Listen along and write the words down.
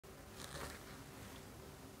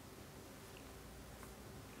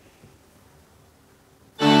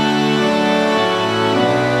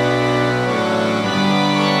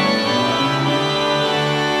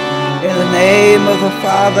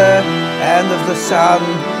Father, and of the Son,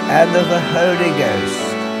 and of the Holy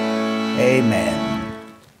Ghost. Amen.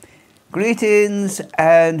 Greetings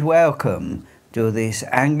and welcome to this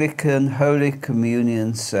Anglican Holy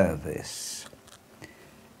Communion service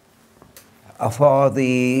for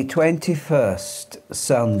the 21st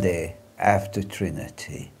Sunday after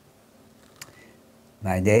Trinity.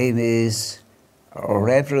 My name is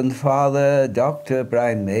Reverend Father Dr.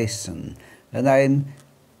 Brian Mason, and I'm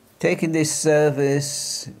taking this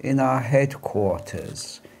service in our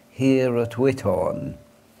headquarters here at Whithorn,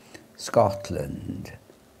 Scotland.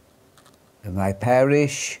 My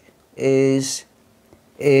parish is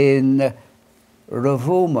in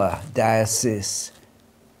Ruvuma Diocese,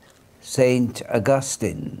 St.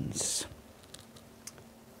 Augustine's,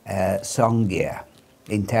 Songea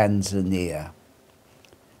in Tanzania,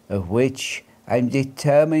 of which I'm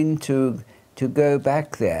determined to go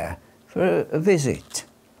back there for a visit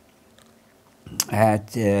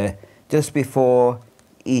at just before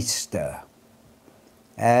Easter,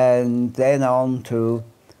 and then on to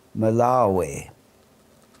Malawi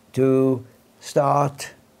to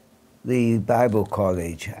start the Bible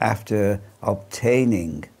College after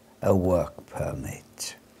obtaining a work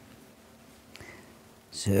permit.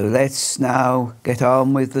 So let's now get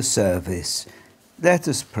on with the service. Let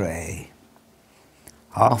us pray.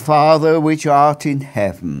 Our Father, which art in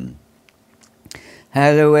heaven,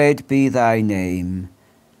 hallowed be thy name.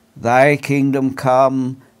 Thy kingdom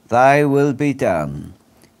come, thy will be done,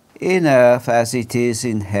 in earth as it is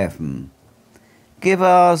in heaven. Give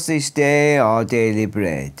us this day our daily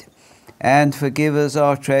bread, and forgive us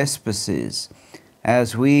our trespasses,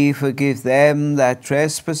 as we forgive them that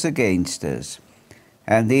trespass against us.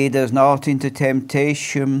 And lead us not into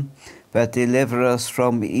temptation, but deliver us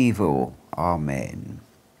from evil. Amen.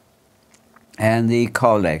 And the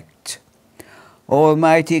Collect.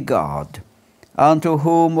 Almighty God, unto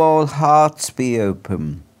whom all hearts be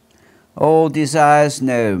open, all desires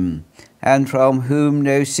known, and from whom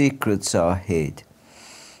no secrets are hid,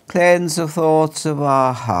 cleanse the thoughts of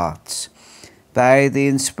our hearts by the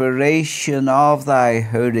inspiration of thy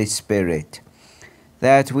Holy Spirit,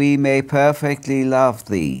 that we may perfectly love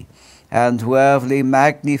thee and worthily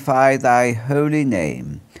magnify thy holy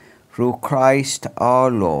name, through Christ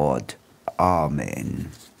our Lord.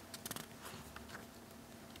 Amen.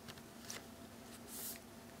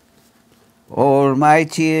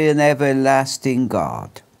 Almighty and everlasting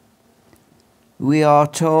God, we are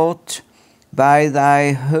taught by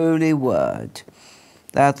thy holy word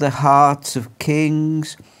that the hearts of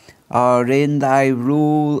kings are in thy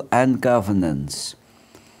rule and governance,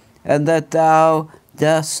 and that thou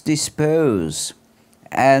dost dispose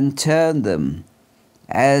and turn them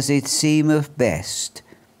as it seemeth best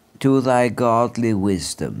to thy godly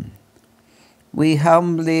wisdom. We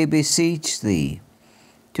humbly beseech thee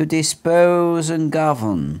to dispose and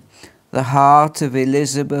govern the heart of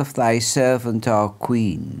Elizabeth, thy servant, our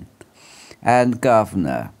Queen and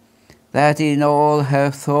Governor, that in all her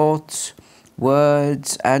thoughts,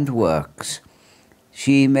 words, and works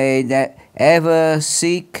she may ever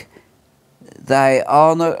seek thy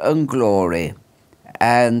honour and glory,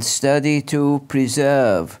 and study to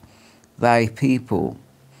preserve thy people,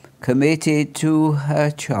 committed to her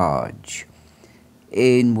charge,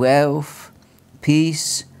 in wealth,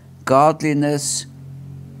 peace, godliness.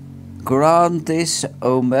 Grant this,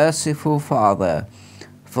 O merciful Father,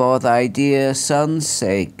 for thy dear Son's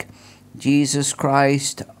sake, Jesus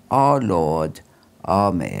Christ our Lord.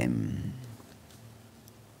 Amen.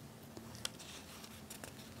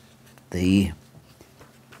 The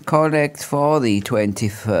Collect for the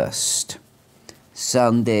 21st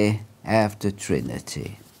Sunday after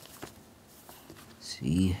Trinity.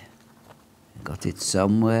 See, I got it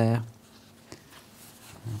somewhere.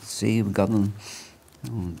 Let's see, we've gone and,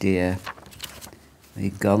 oh dear,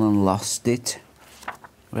 we've gone and lost it.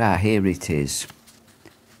 Ah, here it is.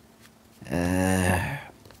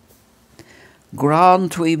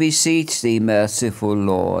 Grant, we beseech thee, merciful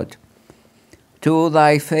Lord, to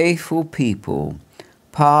thy faithful people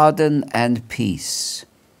pardon and peace,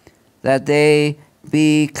 that they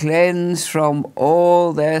be cleansed from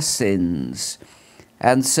all their sins,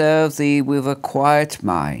 and serve thee with a quiet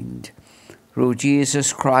mind, through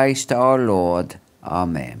Jesus Christ our Lord.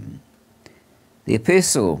 Amen. The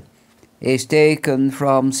epistle is taken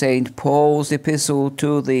from St. Paul's epistle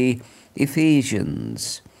to the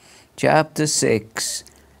Ephesians, chapter 6,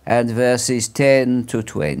 and verses 10 to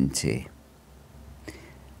 20.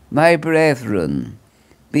 My brethren,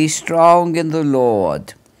 be strong in the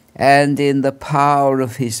Lord and in the power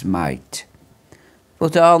of his might.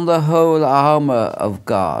 Put on the whole armour of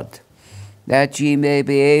God, that ye may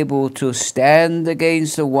be able to stand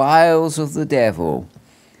against the wiles of the devil.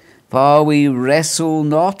 For we wrestle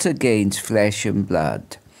not against flesh and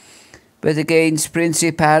blood, but against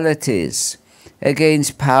principalities,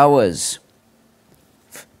 against powers,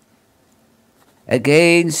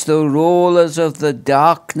 against the rulers of the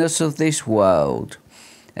darkness of this world,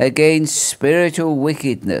 against spiritual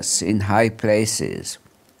wickedness in high places.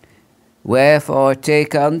 Wherefore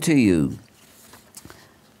take unto you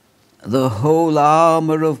the whole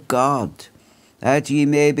armour of God, that ye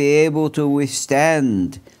may be able to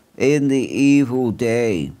withstand in the evil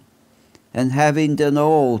day, and having done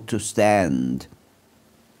all to stand.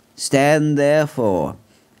 Stand therefore,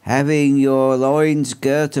 having your loins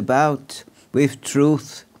girt about with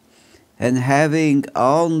truth, and having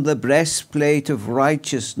on the breastplate of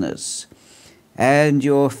righteousness, and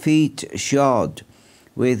your feet shod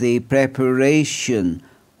with the preparation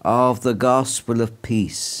of the gospel of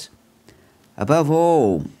peace. Above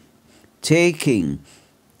all, taking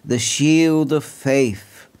the shield of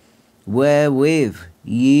faith, wherewith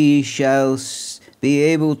ye shall be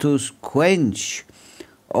able to quench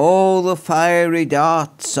all the fiery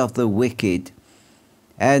darts of the wicked,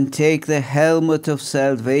 and take the helmet of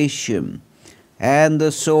salvation, and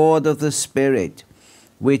the sword of the Spirit,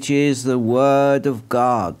 which is the word of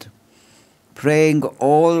God, praying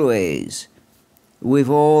always with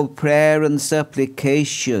all prayer and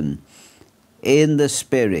supplication in the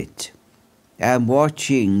Spirit, and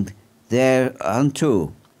watching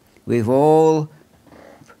thereunto with all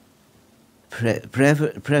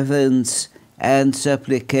preference and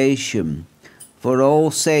supplication for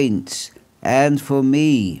all saints, and for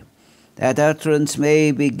me, that utterance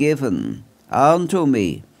may be given unto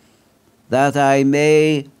me, that I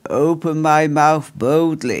may open my mouth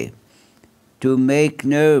boldly to make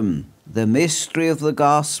known the mystery of the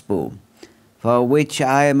gospel, for which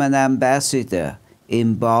I am an ambassador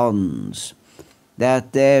in bonds,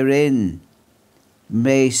 that therein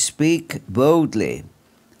may speak boldly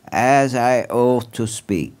as I ought to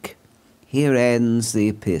speak. Here ends the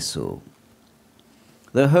epistle.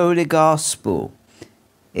 The Holy Gospel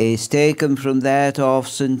is taken from that of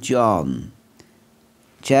St. John,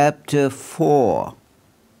 chapter 4,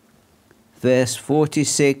 verse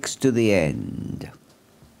 46 to the end.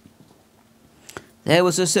 There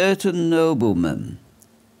was a certain nobleman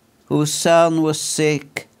whose son was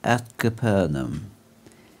sick at Capernaum,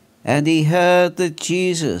 and he heard that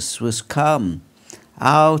Jesus was come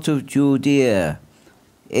out of Judea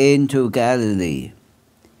into Galilee.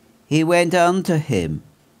 He went unto him,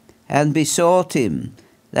 and besought him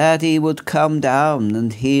that he would come down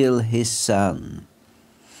and heal his son,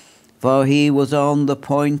 for he was on the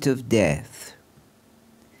point of death.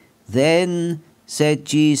 Then said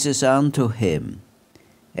Jesus unto him,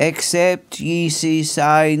 Except ye see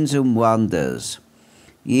signs and wonders,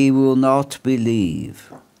 ye will not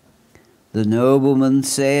believe. The nobleman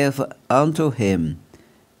saith unto him,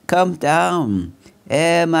 Come down,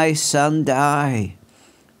 ere my son die.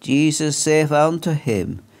 Jesus saith unto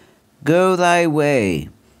him, Go thy way,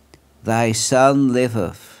 thy son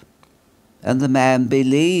liveth. And the man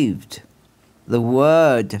believed the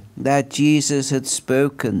word that Jesus had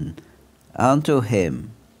spoken unto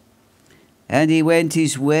him. And he went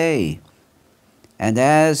his way, and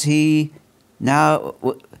as he now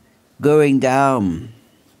going down,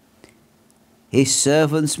 his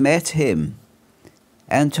servants met him,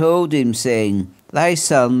 and told him, saying, Thy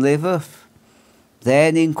son liveth.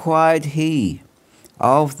 Then inquired he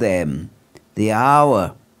of them the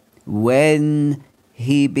hour when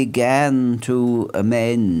he began to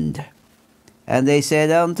amend. And they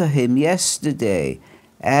said unto him, Yesterday,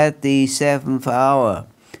 at the 7th hour,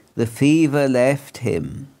 the fever left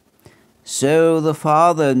him. So the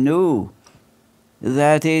father knew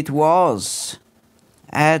that it was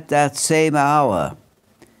at that same hour,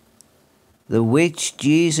 the which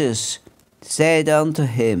Jesus said unto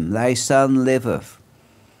him, Thy son liveth,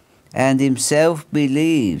 and himself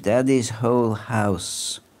believed, and his whole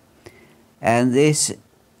house. And this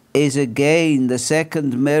is again the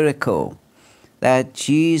second miracle that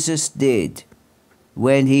Jesus did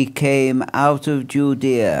when he came out of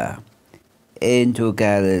Judea into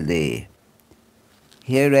Galilee.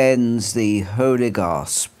 Here ends the Holy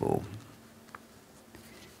Gospel.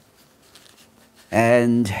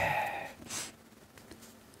 And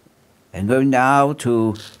I'm going now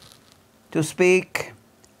to speak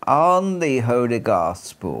on the Holy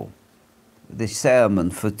Gospel, the sermon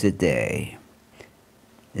for today.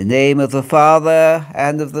 In the name of the Father,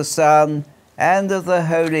 and of the Son, and of the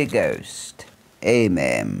Holy Ghost.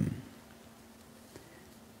 Amen.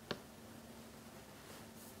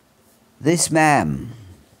 This man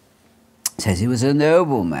says he was a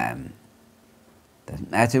nobleman.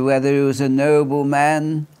 Doesn't matter whether he was a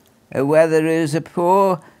nobleman or whether he was a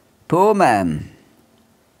poor man.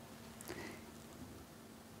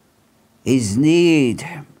 His need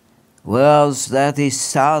was that his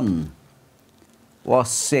son was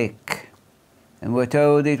sick, and we're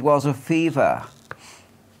told it was a fever,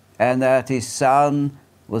 and that his son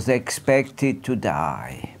was expected to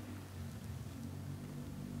die.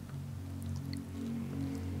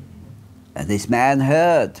 And this man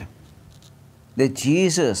heard that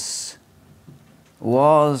Jesus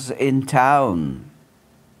was in town.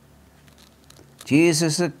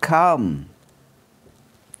 Jesus had come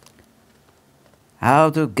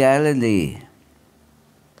out of Galilee.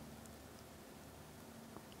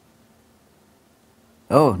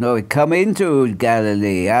 Oh, no, he'd come into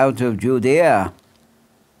Galilee, out of Judea.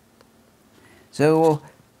 So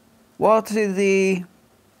what did the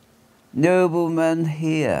nobleman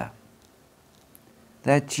hear?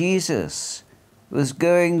 That Jesus was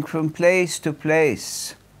going from place to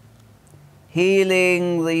place,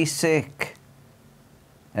 healing the sick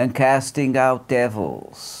and casting out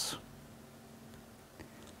devils.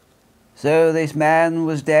 So this man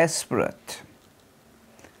was desperate.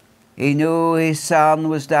 He knew his son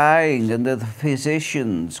was dying and that the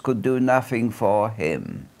physicians could do nothing for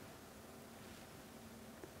him.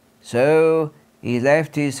 So he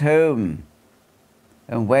left his home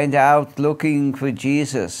and went out looking for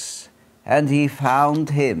Jesus, and he found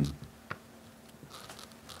him.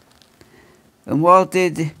 And what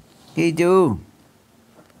did he do?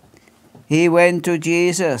 He went to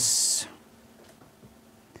Jesus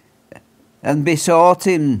and besought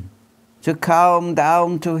him to come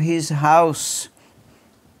down to his house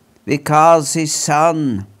because his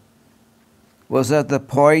son was at the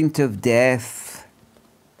point of death.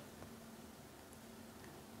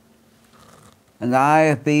 And I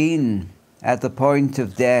have been at the point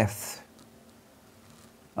of death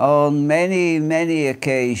on many, many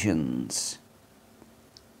occasions.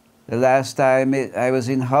 The last time I was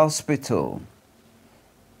in hospital,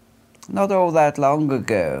 not all that long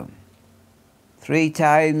ago. 3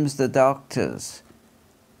 times the doctors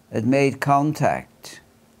had made contact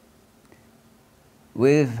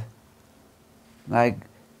with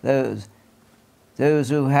those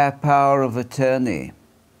who have power of attorney,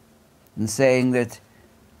 and saying that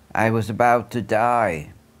I was about to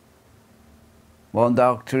die. One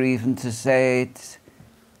doctor even to say it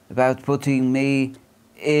about putting me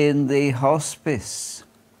in the hospice.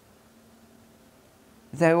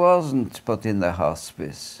 But I wasn't put in the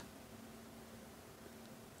hospice.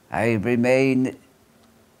 I remain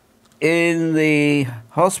in the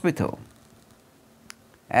hospital,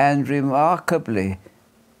 and remarkably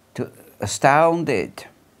astounded,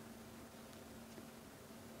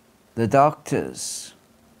 the doctors,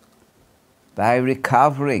 by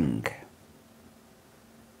recovering.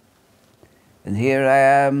 And here I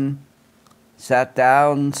am, sat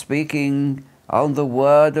down, speaking on the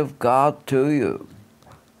Word of God to you.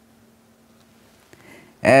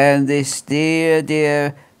 And this dear,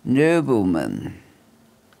 dear nobleman,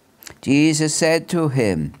 Jesus said to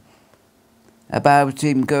him about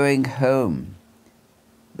him going home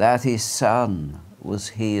that his son was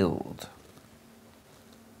healed.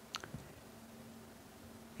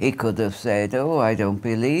 He could have said, "Oh, I don't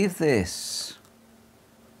believe this."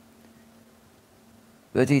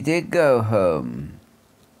 But he did go home.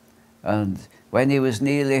 And when he was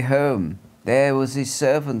nearly home, there was his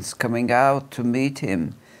servants coming out to meet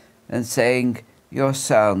him and saying, "Your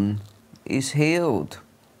son is healed."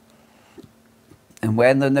 And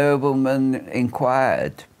when the nobleman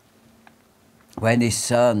inquired, when his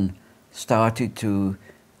son started to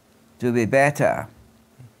be better,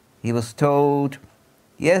 he was told,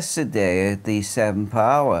 "Yesterday at the 7th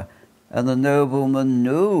hour," and the nobleman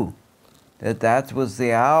knew that that was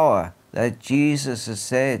the hour that Jesus had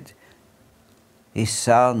said his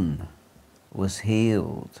son was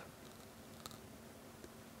healed.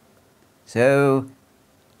 So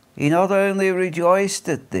he not only rejoiced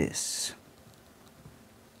at this,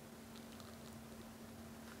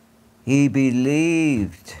 he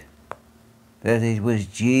believed that it was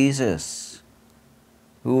Jesus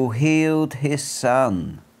who healed his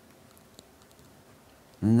son.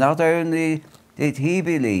 Not only did he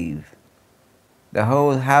believe, the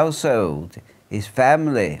whole household, his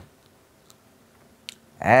family,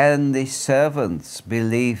 and the servants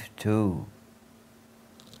believed too.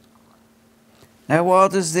 Now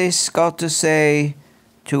what has this got to say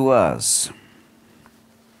to us?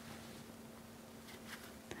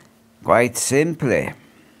 Quite simply,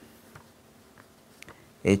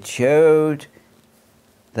 it showed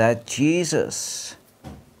that Jesus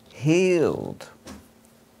healed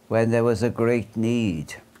when there was a great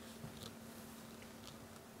need.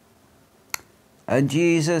 And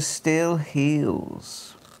Jesus still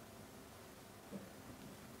heals.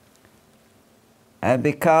 And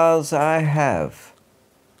because I have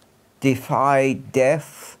defied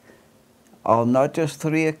death on not just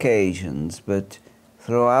 3 occasions, but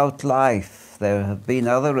throughout life, there have been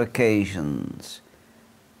other occasions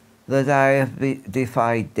that I have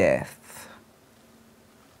defied death.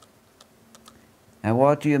 And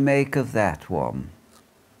what do you make of that one?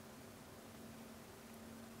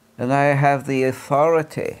 And I have the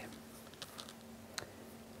authority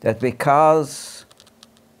that because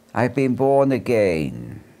I've been born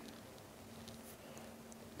again,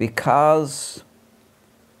 because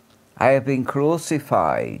I have been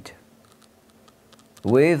crucified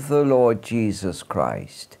with the Lord Jesus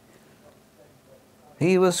Christ.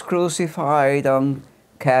 He was crucified on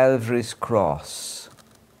Calvary's cross.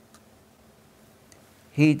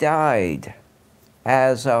 He died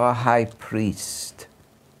as our high priest.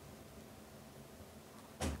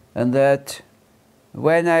 And that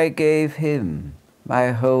when I gave him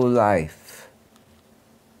my whole life,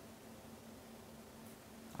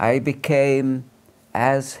 I became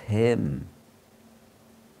as him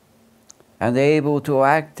and able to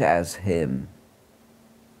act as him.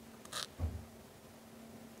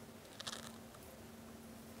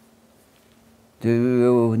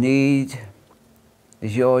 Is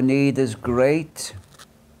your need as great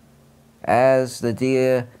as the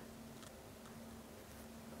dear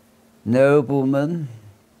nobleman?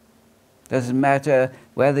 Doesn't matter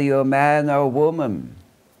whether you're man or woman,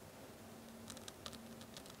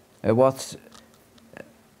 or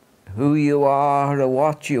who you are or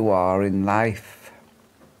what you are in life.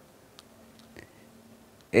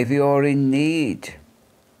 If you're in need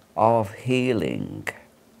of healing,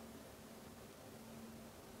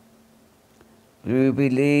 do you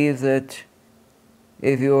believe that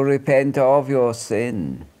if you repent of your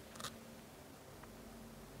sin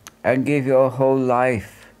and give your whole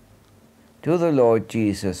life to the Lord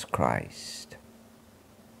Jesus Christ,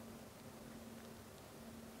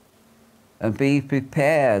 and be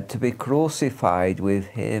prepared to be crucified with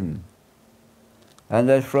him, and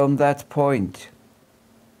that from that point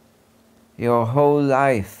your whole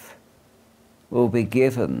life will be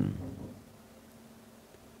given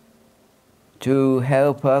to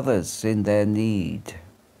help others in their need,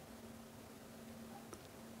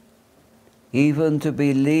 even to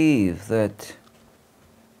believe that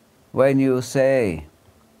when you say,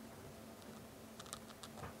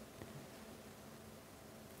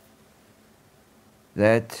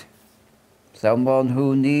 that someone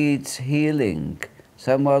who needs healing,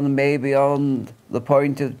 someone maybe on the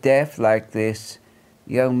point of death like this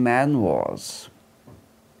young man was,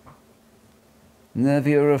 and if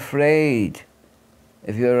you're afraid,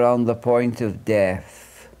 if you're on the point of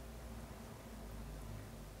death,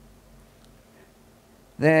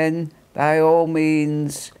 then by all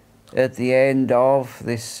means, at the end of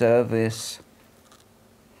this service,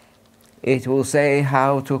 it will say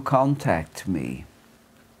how to contact me.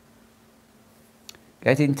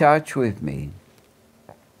 Get in touch with me.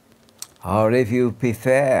 Or if you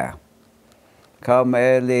prefer, come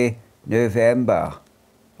early November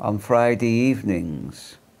on Friday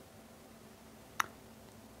evenings.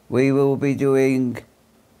 We will be doing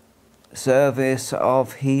service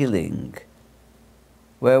of healing,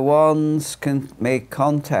 where ones can make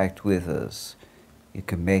contact with us. You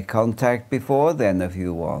can make contact before then if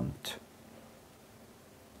you want.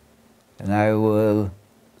 And I will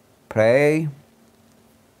pray,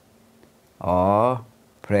 or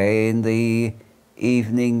pray in the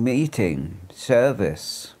evening meeting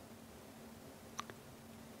service.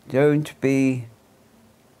 Don't be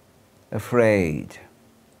afraid,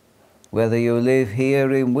 whether you live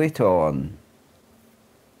here in Whithorn,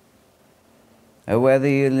 or whether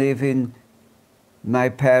you live in my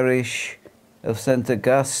parish of St.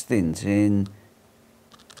 Augustine's in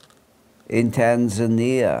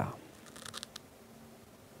Tanzania,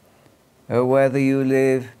 or whether you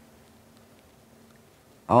live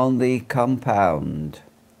on the compound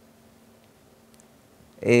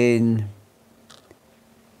in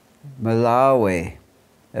Malawi,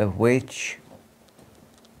 of which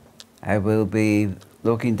I will be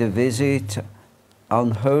looking to visit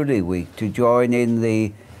on Holy Week to join in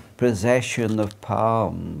the procession of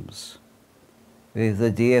palms with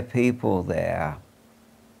the dear people there.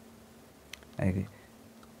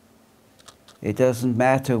 It doesn't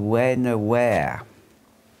matter when or where.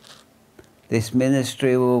 This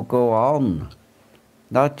ministry will go on,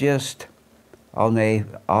 not just on a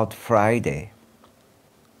odd Friday,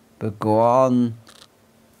 but go on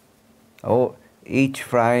or each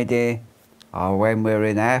Friday, or when we're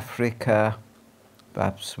in Africa.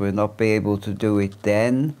 Perhaps we'll not be able to do it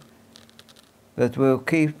then, but we'll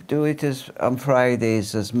do it on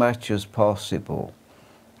Fridays as much as possible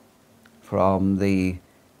from the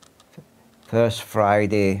first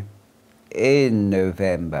Friday in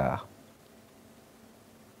November.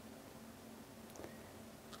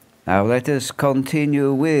 Now let us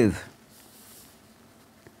continue with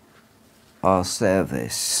our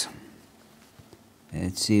service.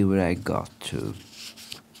 Let's see where I got to.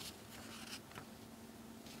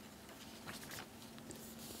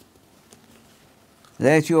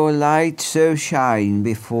 Let your light so shine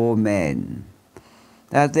before men,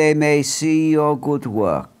 that they may see your good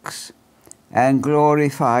works, and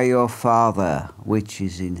glorify your Father which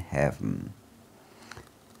is in heaven.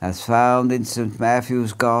 As found in St.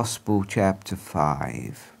 Matthew's Gospel, chapter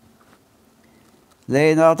 5.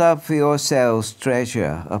 Lay not up for yourselves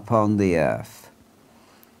treasure upon the earth,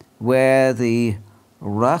 where the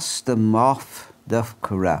rust and moth doth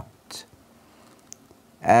corrupt,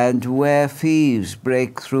 and where thieves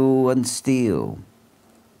break through and steal.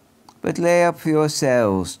 But lay up for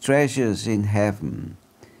yourselves treasures in heaven,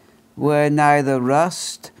 where neither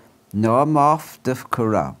rust nor moth doth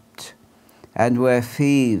corrupt, and where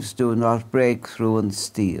thieves do not break through and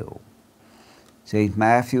steal. St.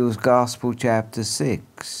 Matthew's Gospel, chapter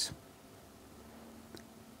 6.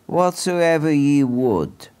 Whatsoever ye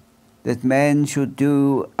would that men should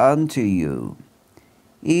do unto you,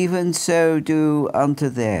 even so do unto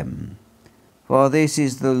them, for this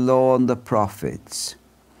is the law and the prophets.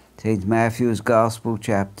 St. Matthew's Gospel,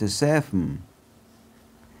 chapter 7.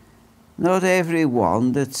 Not every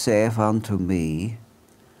one that saith unto me,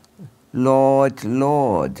 Lord,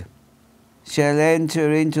 Lord, shall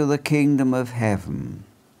enter into the kingdom of heaven,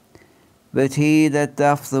 but he that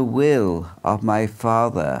doth the will of my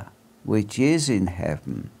Father which is in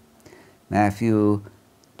heaven. Matthew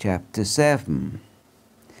chapter 7.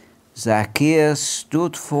 Zacchaeus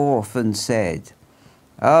stood forth and said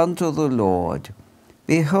unto the Lord,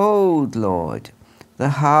 Behold, Lord, the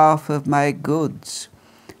half of my goods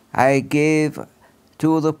I give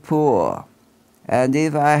to the poor, and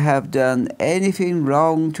if I have done anything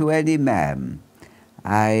wrong to any man,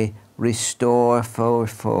 I restore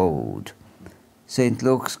fourfold. St.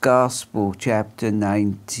 Luke's Gospel, chapter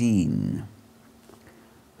 19.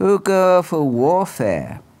 Who go for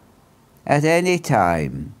warfare at any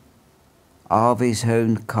time of his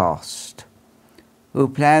own cost, who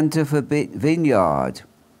planteth a vineyard,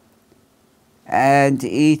 and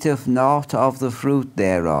eateth not of the fruit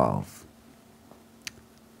thereof,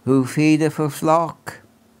 who feedeth a flock,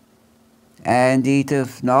 and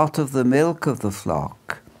eateth not of the milk of the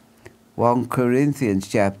flock. 1 Corinthians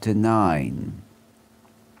chapter 9.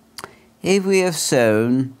 If we have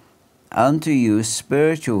sown unto you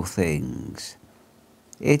spiritual things,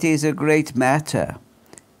 it is a great matter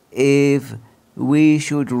if we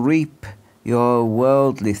should reap your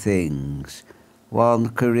worldly things. 1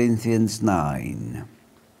 Corinthians 9.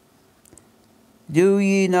 Do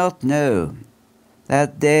ye not know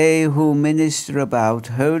that they who minister about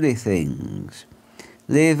holy things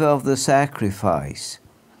live of the sacrifice,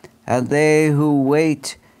 and they who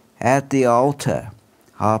wait at the altar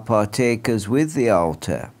are partakers with the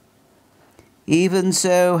altar? Even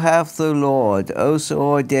so hath the Lord also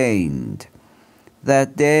ordained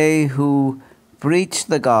that they who preach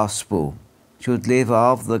the gospel should live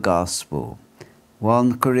of the gospel.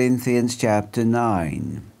 1 Corinthians chapter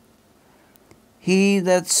 9. He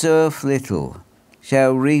that soweth little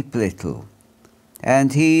shall reap little,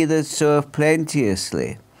 and he that soweth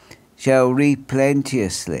plenteously shall reap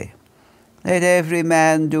plenteously. Let every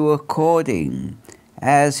man do according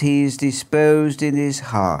as he is disposed in his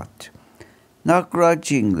heart, not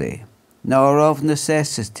grudgingly, nor of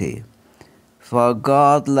necessity, for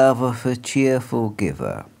God loveth a cheerful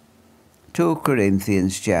giver. 2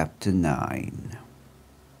 Corinthians chapter 9.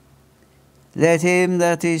 Let him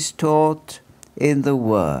that is taught in the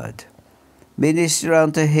word minister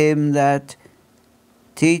unto him that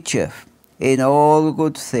teacheth in all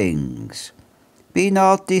good things. Be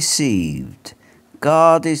not deceived,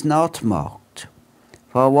 God is not mocked.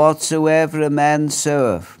 For whatsoever a man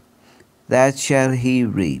soweth, that shall he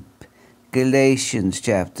reap. Galatians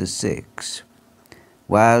chapter 6.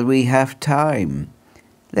 While we have time,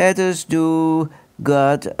 let us do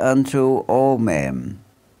good unto all men,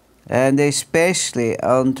 and especially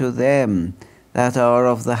unto them that are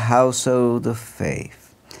of the household of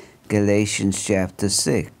faith. Galatians chapter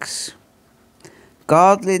 6.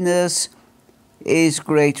 Godliness is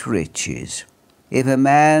great riches, if a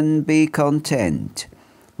man be content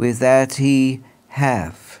with that he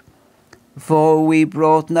hath. For we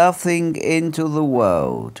brought nothing into the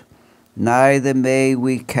world, neither may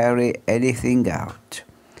we carry anything out.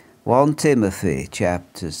 1 Timothy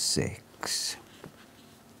chapter 6.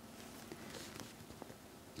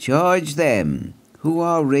 Charge them who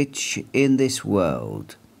are rich in this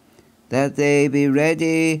world, that they be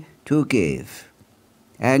ready to give,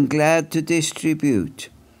 and glad to distribute,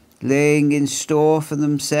 laying in store for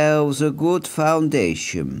themselves a good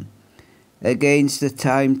foundation against the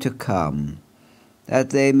time to come, that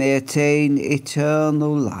they may attain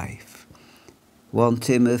eternal life. 1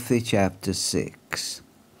 Timothy chapter 6.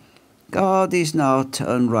 God is not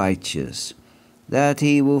unrighteous, that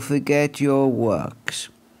he will forget your works,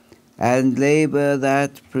 and labour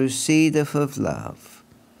that proceedeth of love,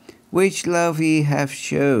 which love ye have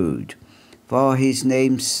showed for his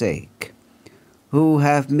name's sake, who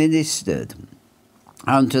have ministered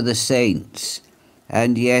unto the saints,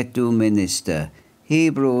 and yet do minister.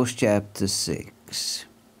 Hebrews chapter 6.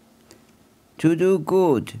 To do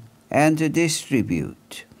good and to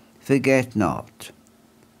distribute, forget not,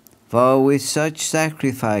 for with such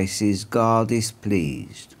sacrifices God is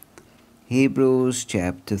pleased. Hebrews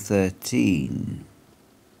chapter 13.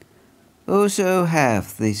 Whoso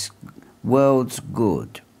hath this world's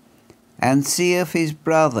good, and seeth his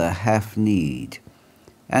brother have need,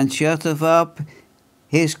 and shutteth up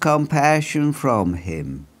his compassion from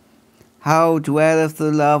him, how dwelleth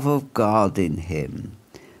the love of God in him?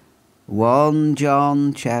 1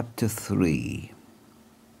 John chapter 3.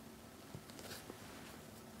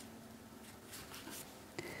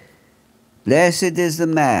 Blessed is the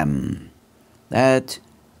man that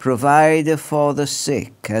provideth for the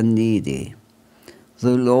sick and needy.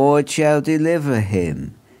 The Lord shall deliver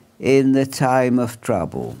him in the time of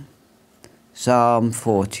trouble. Psalm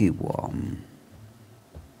 41.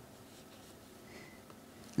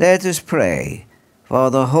 Let us pray for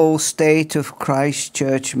the whole state of Christ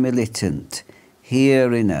Church militant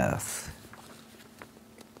here in earth.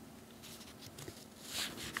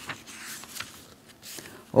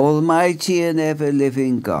 Almighty and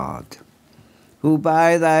ever-living God, who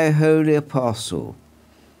by thy holy apostle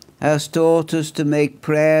hast taught us to make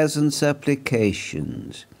prayers and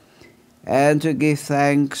supplications, and to give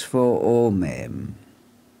thanks for all men,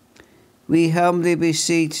 we humbly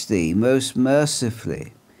beseech thee most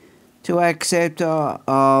mercifully to accept our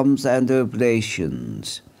alms and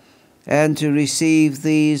oblations, and to receive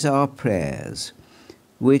these our prayers,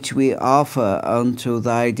 which we offer unto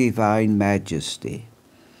thy divine majesty,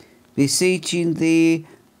 beseeching thee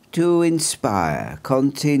to inspire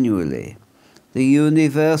continually the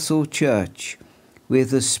universal Church with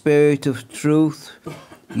the spirit of truth,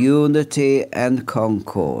 unity, and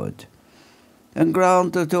concord, and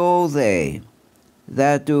grant that all they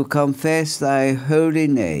that do confess thy holy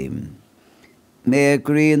name may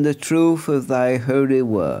agree in the truth of thy holy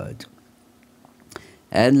word,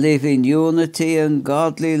 and live in unity and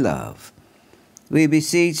godly love. We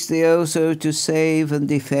beseech thee also to save and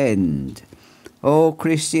defend all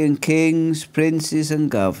Christian kings, princes, and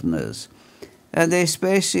governors, and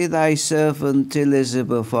especially thy servant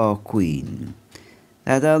Elizabeth our Queen,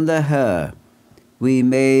 that under her we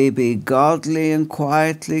may be godly and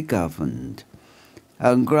quietly governed,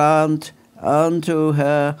 and grant unto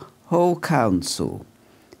her whole counsel,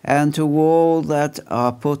 and to all that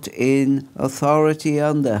are put in authority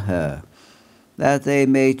under her, that they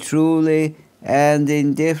may truly and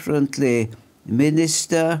indifferently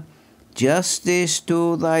minister justice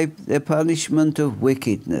to the punishment of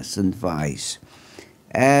wickedness and vice,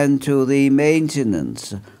 and to the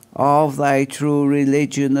maintenance of thy true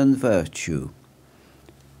religion and virtue.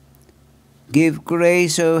 Give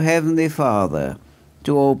grace, O Heavenly Father,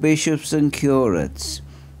 to all bishops and curates,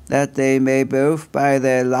 that they may both by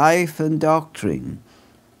their life and doctrine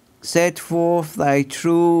set forth thy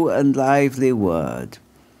true and lively word,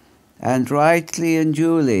 and rightly and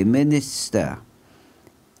duly minister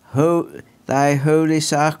thy holy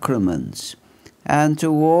sacraments, and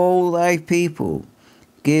to all thy people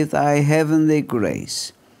give thy heavenly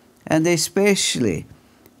grace, and especially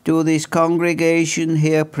to this congregation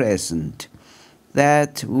here present,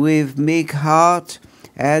 that with meek heart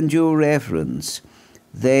and due reverence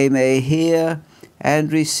they may hear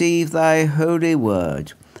and receive thy holy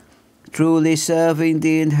word, truly serving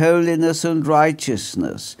thee in holiness and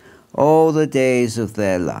righteousness all the days of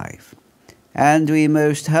their life. And we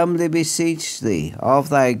most humbly beseech thee of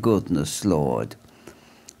thy goodness, Lord,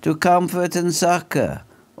 to comfort and succour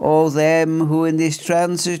all them who in this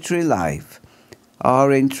transitory life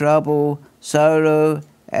are in trouble, sorrow,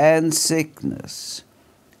 and sickness,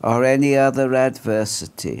 or any other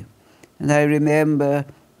adversity. And I remember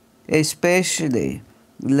especially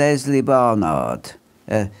Leslie Barnard,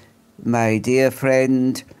 my dear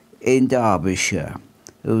friend in Derbyshire,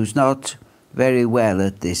 who's not very well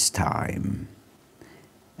at this time.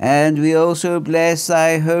 And we also bless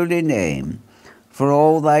thy holy name, for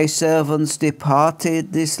all thy servants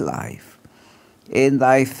departed this life, in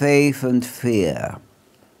thy faith and fear,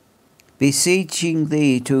 beseeching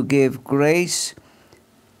thee to give grace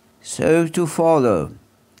so to follow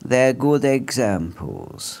their good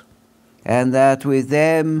examples, and that with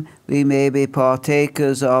them we may be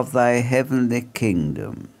partakers of thy heavenly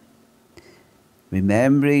kingdom.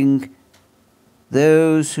 Remembering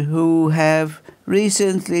those who have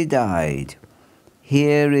recently died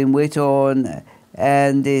here in Whithorn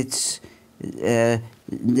and its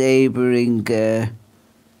neighbouring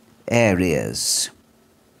areas.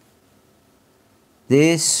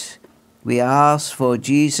 This we ask for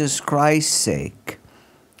Jesus Christ's sake,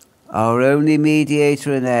 our only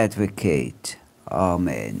mediator and advocate.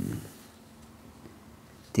 Amen.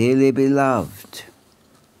 Dearly beloved,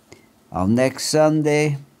 on next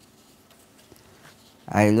Sunday,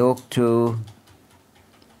 I look to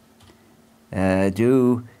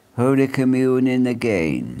do Holy Communion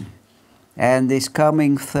again. And this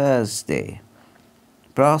coming Thursday,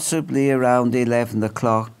 possibly around 11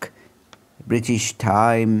 o'clock British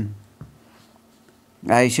time,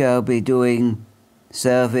 I shall be doing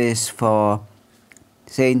service for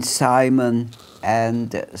Saint Simon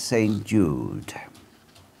and Saint Jude.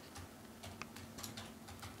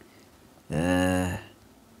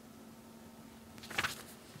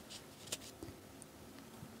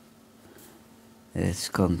 Let's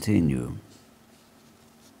continue.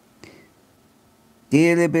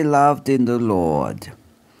 Dearly beloved in the Lord,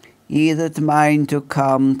 ye that mind to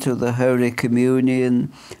come to the Holy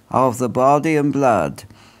Communion of the body and blood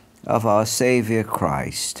of our Saviour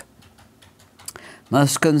Christ,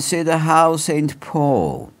 must consider how St.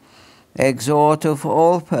 Paul exhorteth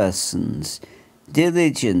all persons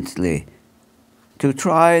diligently to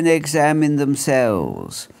try and examine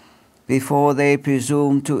themselves before they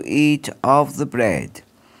presume to eat of the bread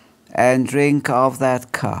and drink of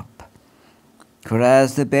that cup. For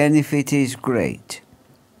as the benefit is great,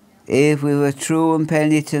 if with a true and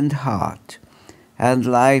penitent heart and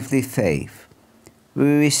lively faith we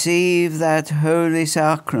receive that holy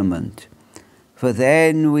sacrament, for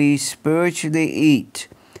then we spiritually eat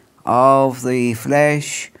of the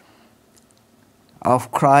flesh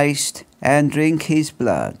of Christ and drink his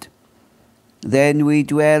blood. Then we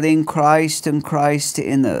dwell in Christ and Christ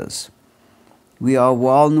in us. We are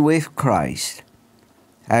one with Christ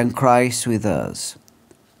and Christ with us.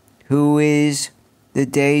 Who is the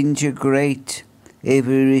danger great if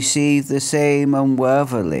we receive the same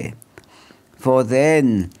unworthily? For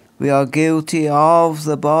then we are guilty of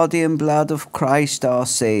the body and blood of Christ our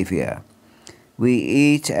Saviour. We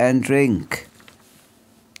eat and drink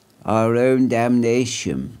our own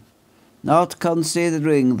damnation, not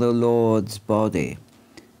considering the Lord's body.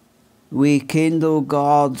 We kindle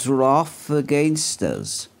God's wrath against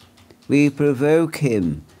us. We provoke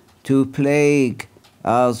him to plague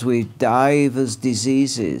us with divers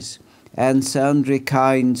diseases and sundry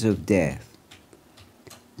kinds of death.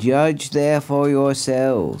 Judge therefore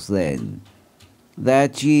yourselves then,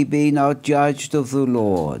 that ye be not judged of the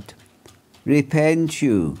Lord. Repent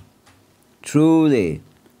you truly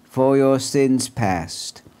for your sins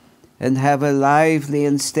past, and have a lively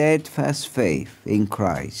and steadfast faith in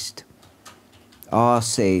Christ, our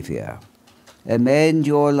Saviour. Amend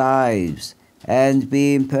your lives, and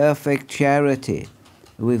be in perfect charity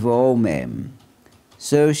with all men.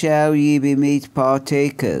 So shall ye be meet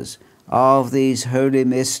partakers of these holy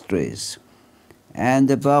mysteries.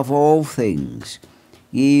 And above all things,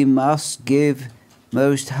 ye must give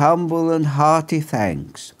most humble and hearty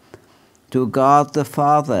thanks to God the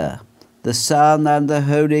Father, the Son, and the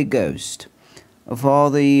Holy Ghost,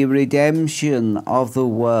 for the redemption of the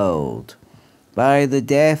world, by the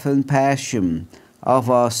death and passion of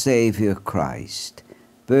our Saviour Christ,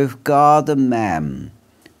 both God and man,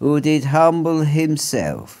 who did humble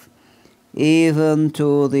himself, even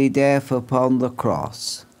to the death upon the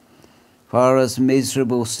cross, for us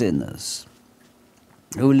miserable sinners,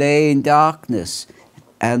 who lay in darkness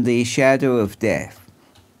and the shadow of death,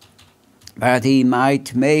 that he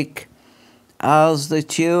might make us the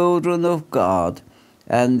children of God,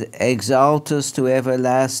 and exalt us to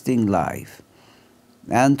everlasting life,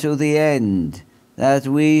 and to the end that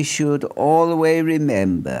we should always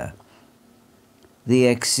remember the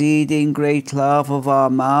exceeding great love of our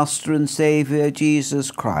Master and Saviour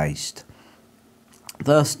Jesus Christ,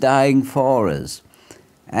 thus dying for us,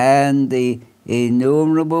 and the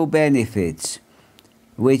innumerable benefits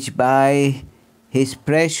which by his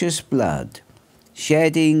precious blood,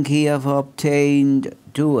 shedding he have obtained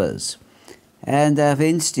to us, and have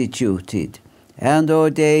instituted and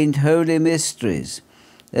ordained holy mysteries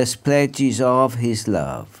as pledges of his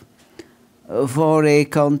love, for a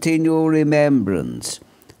continual remembrance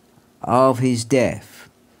of his death,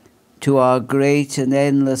 to our great and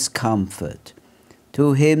endless comfort.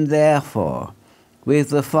 To him, therefore, with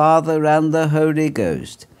the Father and the Holy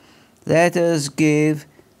Ghost, let us give,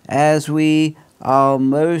 as we are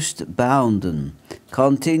most bounden,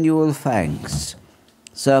 continual thanks,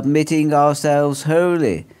 submitting ourselves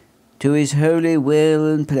wholly to his holy will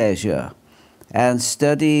and pleasure, and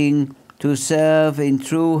studying to serve in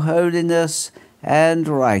true holiness and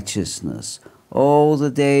righteousness all the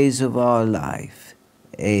days of our life.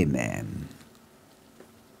 Amen.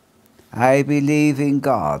 I believe in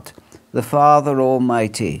God, the Father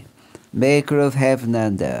Almighty, maker of heaven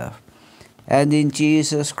and earth, and in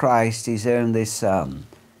Jesus Christ, his only Son,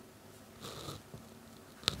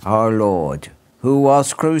 our Lord, who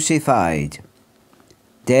was crucified,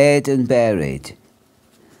 dead and buried.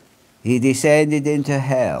 He descended into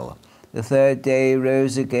hell. The third day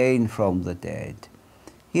rose again from the dead.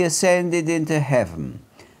 He ascended into heaven,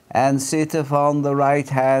 and sitteth on the right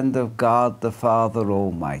hand of God the Father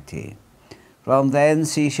Almighty. From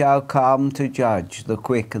thence he shall come to judge the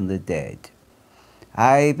quick and the dead.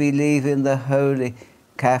 I believe in the Holy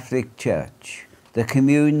Catholic Church, the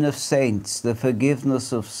communion of saints, the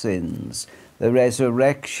forgiveness of sins, the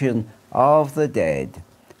resurrection of the dead,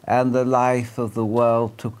 and the life of the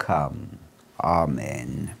world to come.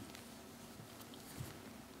 Amen.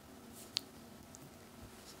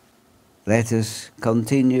 Let us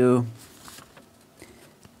continue.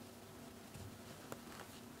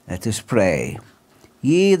 Let us pray.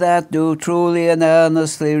 Ye that do truly and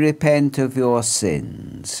earnestly repent of your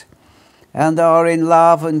sins, and are in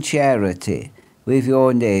love and charity with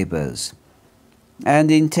your neighbours,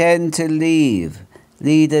 and intend to lead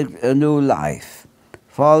a new life,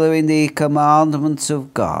 following the commandments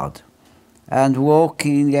of God, and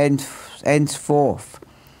walking henceforth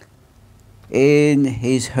in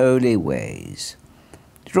his holy ways.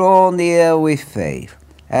 Draw near with faith,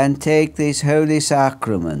 and take this holy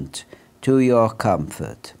sacrament to your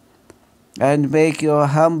comfort, and make your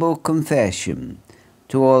humble confession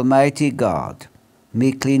to Almighty God,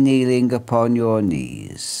 meekly kneeling upon your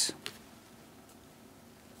knees.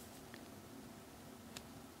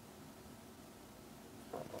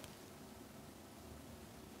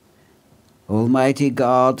 Almighty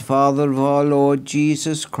God, Father of our Lord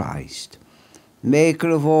Jesus Christ, maker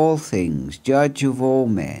of all things, judge of all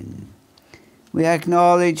men, we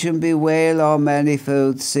acknowledge and bewail our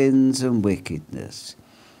manifold sins and wickedness,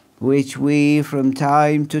 which we from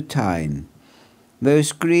time to time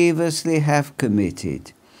most grievously have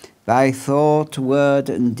committed, by thought, word,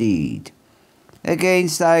 and deed,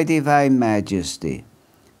 against thy divine majesty,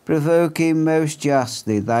 provoking most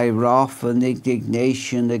justly thy wrath and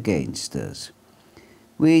indignation against us.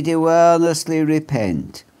 We do earnestly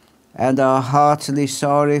repent, and are heartily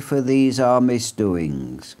sorry for these our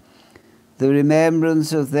misdoings. The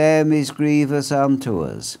remembrance of them is grievous unto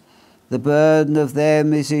us. The burden of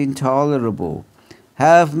them is intolerable.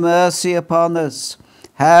 Have mercy upon us.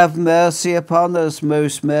 Have mercy upon us,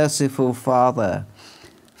 most merciful Father.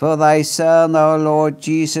 For thy Son, our Lord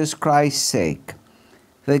Jesus Christ's sake,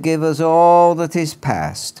 forgive us all that is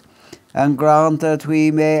past, and grant that we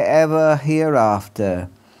may ever hereafter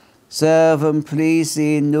serve and please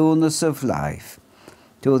thee in newness of life,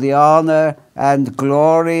 to the honour and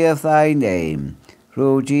glory of thy name,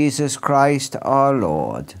 through Jesus Christ our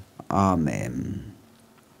Lord. Amen.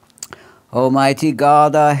 Almighty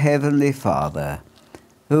God, our heavenly Father,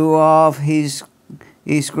 who of his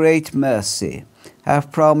great mercy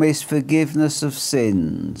hath promised forgiveness of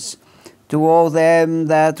sins to all them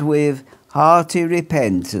that with hearty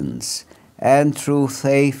repentance and true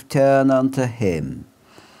faith turn unto him,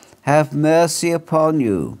 have mercy upon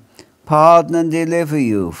you, pardon and deliver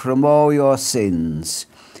you from all your sins,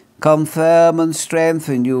 confirm and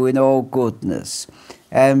strengthen you in all goodness,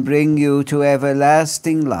 and bring you to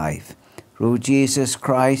everlasting life, through Jesus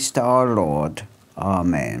Christ our Lord.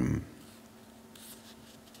 Amen.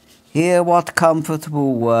 Hear what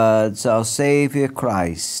comfortable words our Saviour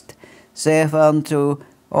Christ saith unto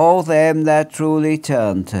all them that truly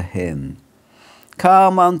turn to him.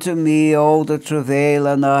 Come unto me, all that travail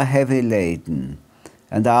and are heavy laden,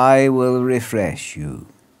 and I will refresh you.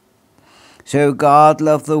 So God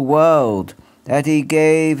loved the world, that he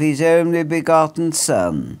gave his only begotten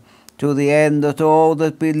Son, to the end that all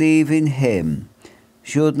that believe in him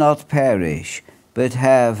should not perish, but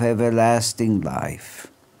have everlasting life.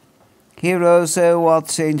 Hear also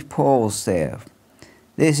what St. Paul saith.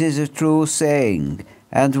 This is a true saying,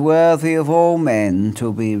 and worthy of all men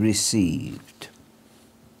to be received,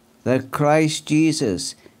 that Christ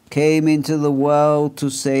Jesus came into the world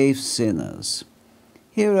to save sinners.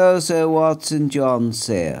 Hear also what St. John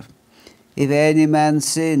saith. If any man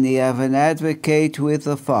sin, he have an advocate with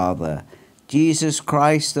the Father, Jesus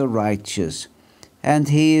Christ the righteous, and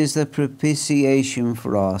he is the propitiation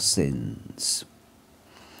for our sins.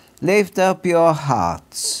 Lift up your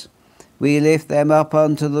hearts. We lift them up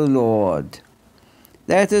unto the Lord.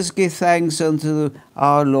 Let us give thanks unto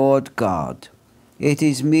our Lord God. It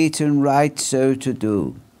is meet and right so to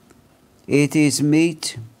do. It is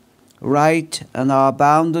meet, right, and our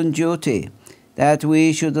bounden duty, that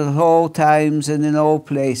we should at all times and in all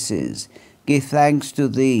places give thanks to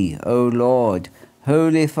Thee, O Lord,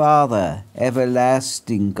 Holy Father,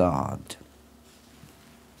 everlasting God.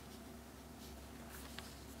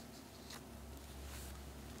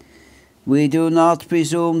 We do not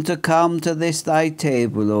presume to come to this Thy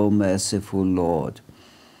table, O merciful Lord,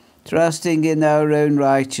 trusting in our own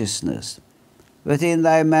righteousness, but in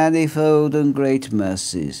Thy manifold and great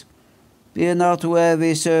mercies. We are not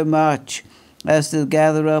worthy so much as to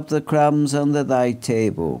gather up the crumbs under Thy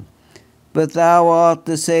table, but Thou art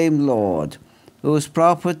the same Lord, whose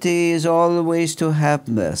property is always to have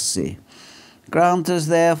mercy. Grant us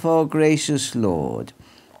therefore, gracious Lord,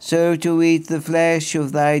 so to eat the flesh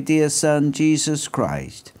of Thy dear Son, Jesus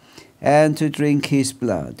Christ, and to drink His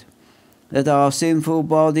blood, that our sinful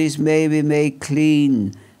bodies may be made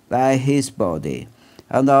clean by His body,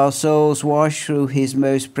 and our souls washed through His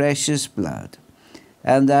most precious blood,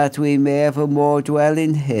 and that we may evermore dwell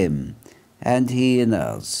in Him, and He in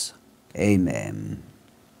us. Amen.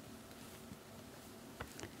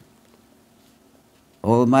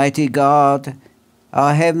 Almighty God,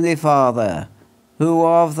 our Heavenly Father, who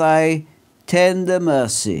of Thy tender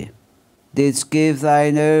mercy didst give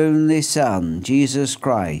Thine only Son, Jesus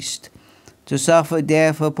Christ, to suffer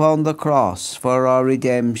death upon the cross for our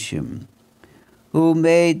redemption, who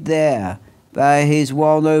made there, by His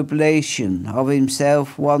one oblation of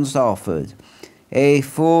Himself once offered, a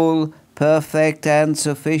full, perfect, and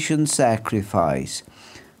sufficient sacrifice,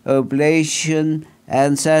 oblation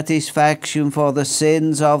and satisfaction for the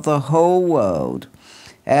sins of the whole world,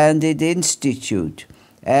 and did institute,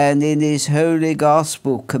 and in His holy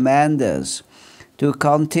gospel command us, to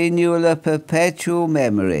continual a perpetual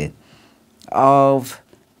memory of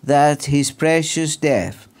that His precious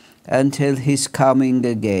death until His coming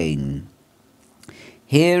again.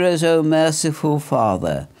 Hear us, O merciful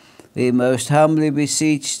Father, we most humbly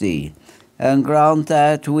beseech Thee, and grant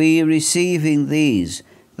that we, receiving these,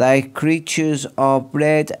 Thy creatures of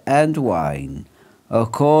bread and wine,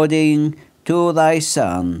 according to Thy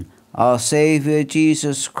Son, our Saviour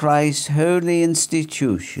Jesus Christ's holy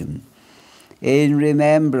institution, in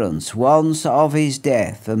remembrance once of His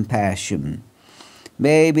death and passion,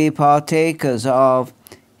 may be partakers of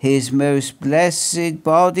His most blessed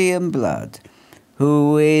body and blood,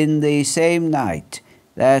 who in the same night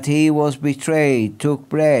that He was betrayed took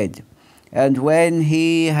bread, and when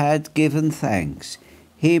He had given thanks,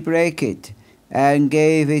 He brake it, and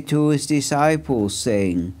gave it to His disciples,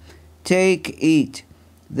 saying, Take, eat,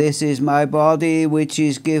 this is my body which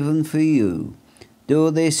is given for you. Do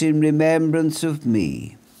this in remembrance of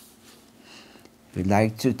me. If you'd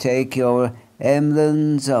like to take your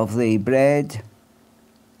emblems of the bread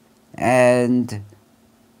and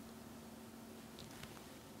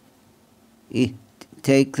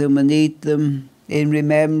take them and eat them in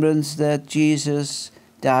remembrance that Jesus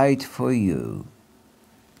died for you.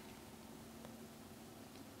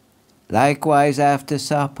 Likewise, after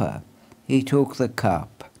supper, He took the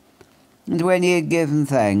cup, and when He had given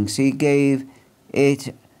thanks, He gave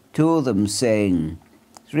it to them, saying,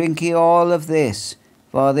 Drink ye all of this,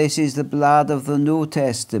 for this is the blood of the New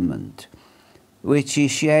Testament, which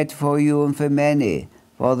is shed for you and for many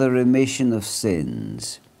for the remission of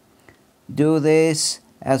sins. Do this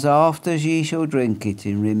as oft as ye shall drink it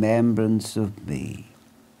in remembrance of me.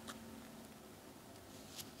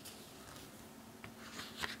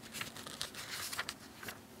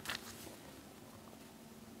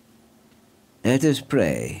 Let us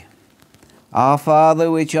pray. Our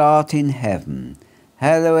Father which art in heaven,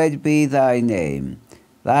 hallowed be Thy name.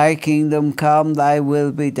 Thy kingdom come, Thy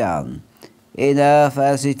will be done, in earth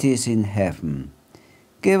as it is in heaven.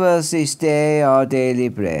 Give us this day our daily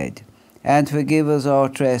bread, and forgive us our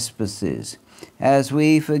trespasses, as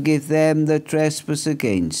we forgive them that trespass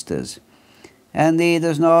against us. And lead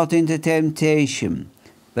us not into temptation,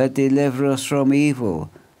 but deliver us from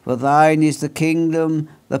evil. For Thine is the kingdom,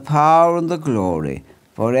 the power, and the glory,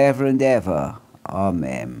 for ever and ever.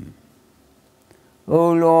 Amen.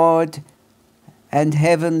 O Lord and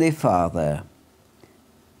Heavenly Father,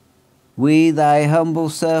 we, thy humble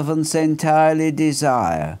servants, entirely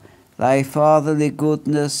desire thy fatherly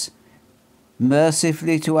goodness,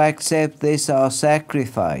 mercifully to accept this our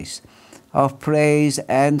sacrifice of praise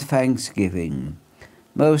and thanksgiving,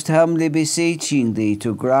 most humbly beseeching thee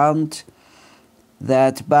to grant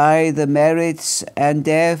that by the merits and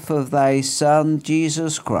death of thy Son,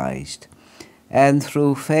 Jesus Christ, and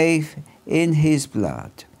through faith in his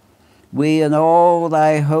blood, we and all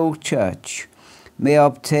thy whole church may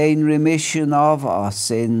obtain remission of our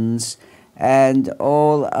sins and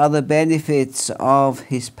all other benefits of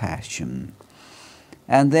his passion.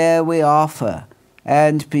 And there we offer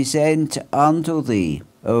and present unto thee,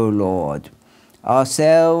 O Lord,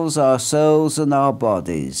 ourselves, our souls, and our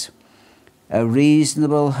bodies, a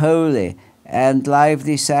reasonable, holy, and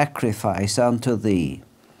lively sacrifice unto thee,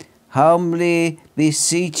 humbly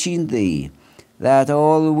beseeching thee that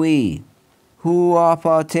all we, who are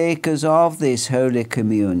partakers of this Holy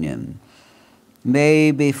Communion,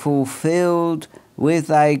 may be fulfilled with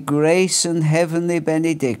thy grace and heavenly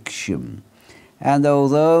benediction, and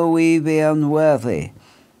although we be unworthy,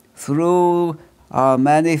 through our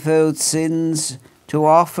manifold sins, to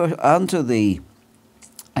offer unto thee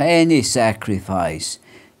any sacrifice,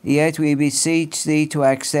 yet we beseech thee to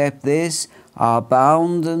accept this, our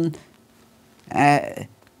bounden and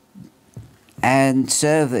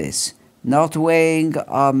service, not weighing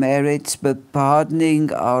our merits, but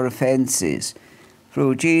pardoning our offences,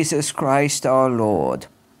 through Jesus Christ our Lord,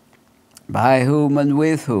 by whom and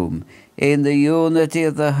with whom, in the unity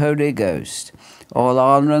of the Holy Ghost, all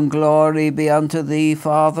honour and glory be unto thee,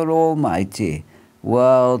 Father Almighty,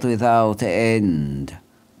 world without end.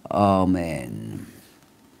 Amen.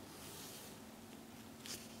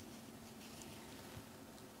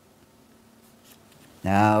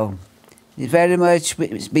 Now, it's very much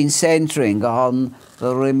been centering on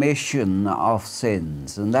the remission of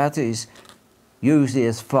sins, and that is usually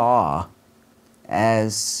as far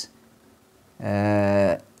as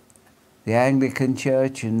the Anglican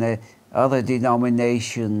Church and the other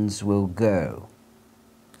denominations will go.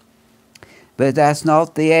 But that's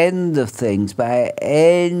not the end of things by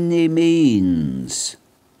any means,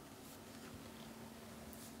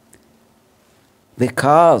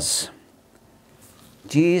 because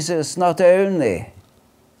Jesus not only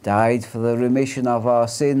died for the remission of our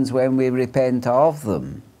sins when we repent of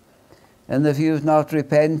them, and if you've not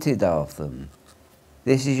repented of them,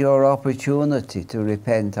 this is your opportunity to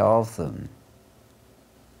repent of them.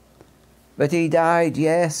 But he died,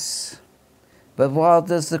 yes, but what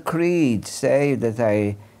does the creed say that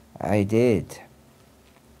I did?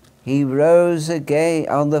 He rose again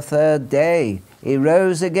on the third day. He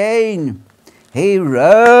rose again. He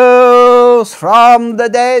rose from the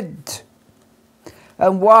dead.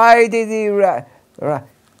 And why did he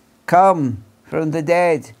come from the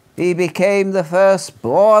dead? He became the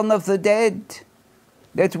firstborn of the dead,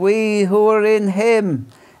 that we who are in him,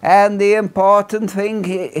 and the important thing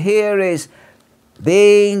here is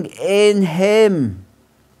being in him,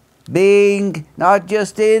 being not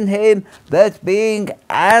just in him, but being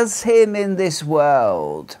as him in this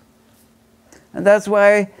world. And that's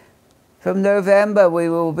why from November we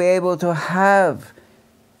will be able to have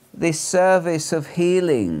this service of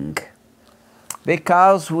healing,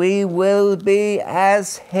 because we will be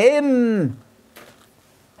as him,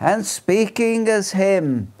 and speaking as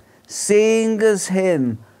him, seeing as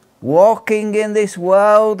him, walking in this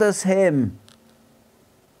world as him.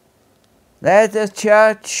 Let the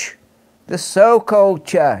church, the so-called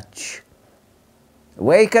church,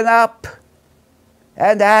 waken up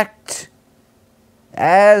and act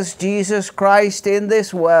as Jesus Christ in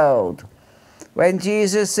this world. When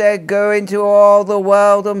Jesus said, "Go into all the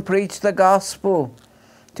world and preach the gospel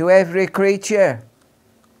to every creature,"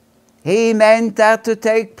 he meant that to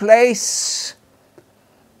take place.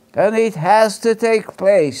 And it has to take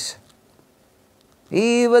place,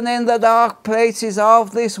 even in the dark places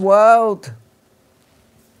of this world.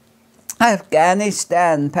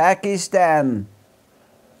 Afghanistan, Pakistan,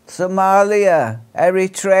 Somalia,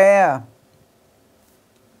 Eritrea,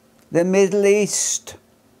 the Middle East,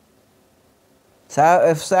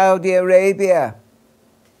 of Saudi Arabia,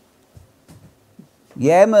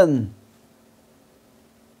 Yemen,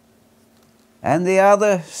 and the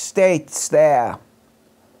other states there.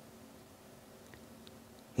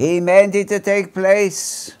 He meant it to take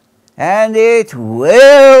place, and it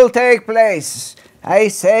will take place. I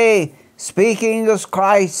say, speaking as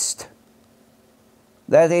Christ,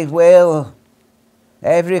 that it will.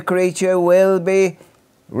 Every creature will be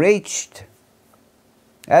reached.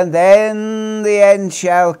 and then the end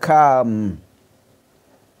shall come.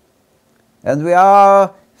 And we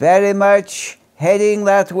are very much heading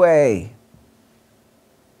that way.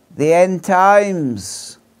 The end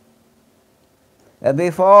times. And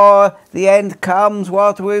before the end comes,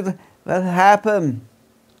 what will happen?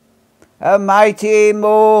 A mighty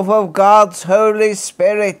move of God's Holy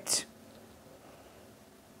Spirit.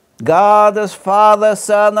 God as Father,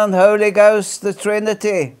 Son, and Holy Ghost, the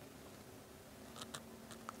Trinity,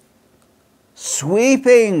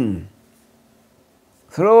 sweeping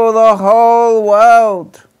through the whole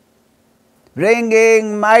world,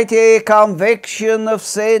 bringing mighty conviction of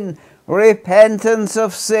sin, repentance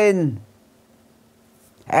of sin,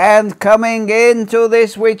 and coming into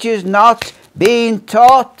this which is not being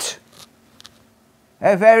taught,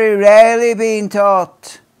 very rarely being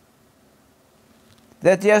taught,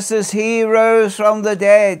 that just as he rose from the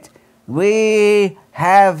dead, we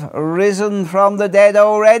have risen from the dead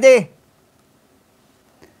already.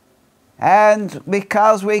 And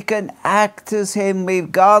because we can act as him,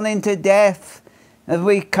 we've gone into death, and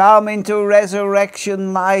we come into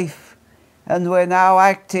resurrection life, and we're now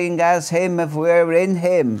acting as him if we're in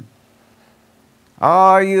him.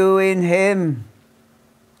 Are you in him?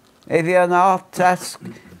 If you're not,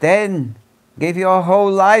 then give your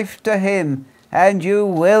whole life to him, and you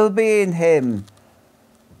will be in him.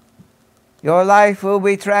 Your life will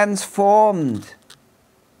be transformed,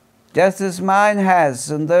 just as mine has,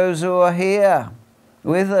 and those who are here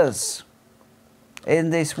with us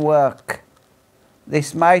in this work,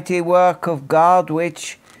 this mighty work of God,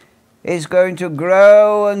 which is going to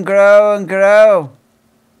grow and grow and grow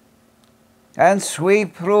and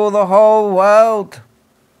sweep through the whole world,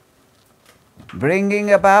 bringing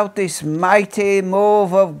about this mighty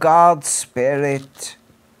move of God's Spirit.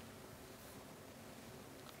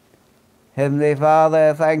 Heavenly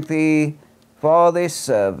Father, thank thee for this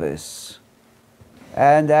service.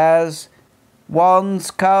 And as ones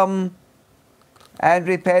come and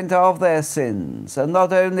repent of their sins, and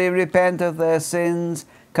not only repent of their sins,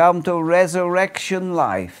 come to resurrection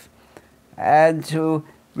life, and to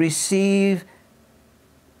receive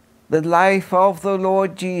the life of the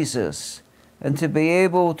Lord Jesus, and to be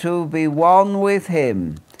able to be one with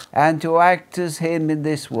him, and to act as him in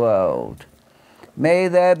this world. May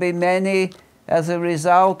there be many, as a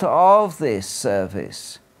result of this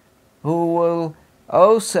service, who will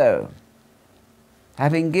also,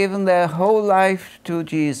 having given their whole life to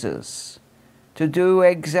Jesus, to do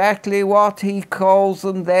exactly what he calls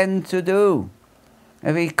them then to do.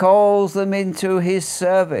 If he calls them into his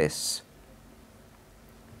service,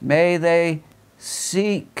 may they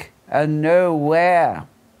seek and know where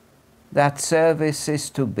that service is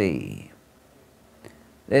to be.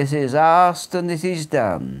 This is asked and it is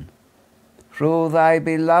done through thy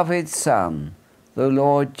beloved Son, the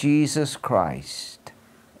Lord Jesus Christ.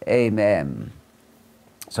 Amen.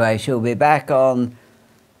 So I shall be back on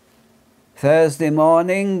Thursday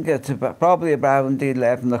morning at probably around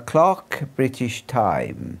 11 o'clock British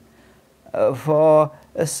time for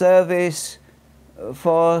a service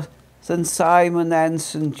for St. Simon and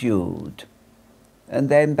St. Jude, and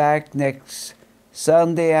then back next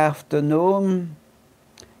Sunday afternoon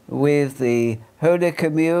with the Holy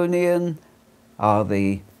Communion or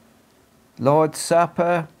the Lord's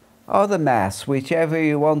Supper or the Mass, whichever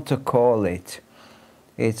you want to call it.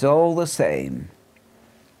 It's all the same.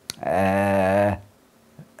 So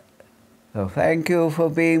thank you for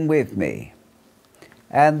being with me.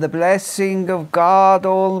 And the blessing of God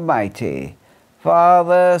Almighty,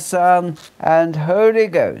 Father, Son, and Holy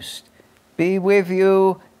Ghost be with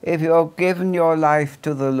you if you have given your life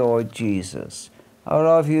to the Lord Jesus. Or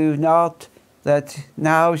of you not, that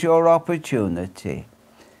now's your opportunity.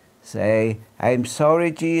 Say, I'm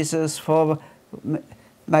sorry, Jesus, for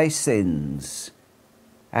my sins.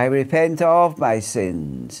 I repent of my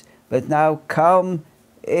sins, but now come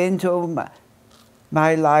into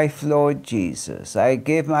my life, Lord Jesus. I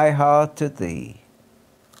give my heart to thee.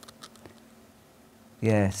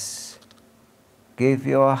 Yes, give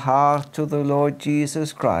your heart to the Lord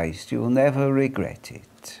Jesus Christ. You'll never regret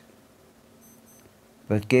it.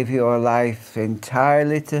 But give your life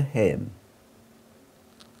entirely to him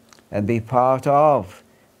and be part of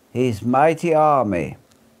his mighty army,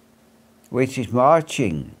 which is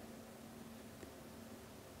marching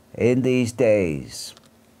in these days,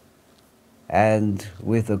 and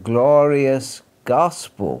with the glorious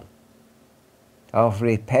gospel of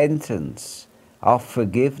repentance, of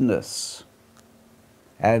forgiveness,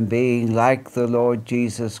 and being like the Lord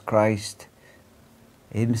Jesus Christ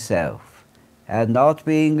himself, and not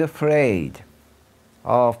being afraid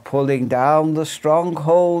of pulling down the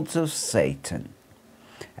strongholds of Satan,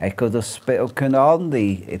 I could have spoken on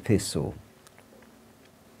the epistle.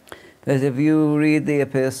 But if you read the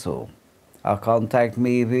epistle, or contact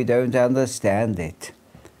me if you don't understand it.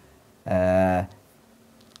 And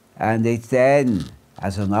it's then,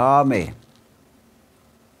 as an army,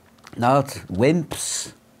 not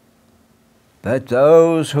wimps, but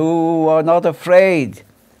those who are not afraid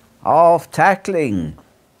of tackling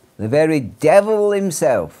the very devil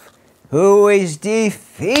himself, who is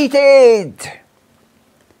defeated.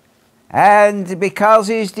 And because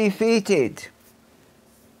he's defeated,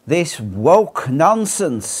 this woke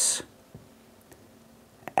nonsense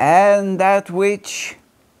and that which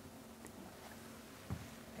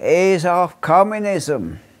is of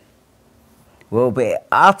communism will be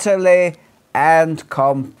utterly and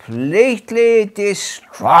completely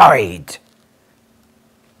destroyed.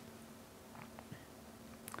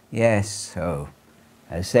 Yes, so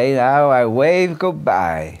I say now, I wave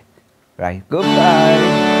goodbye. Right, goodbye.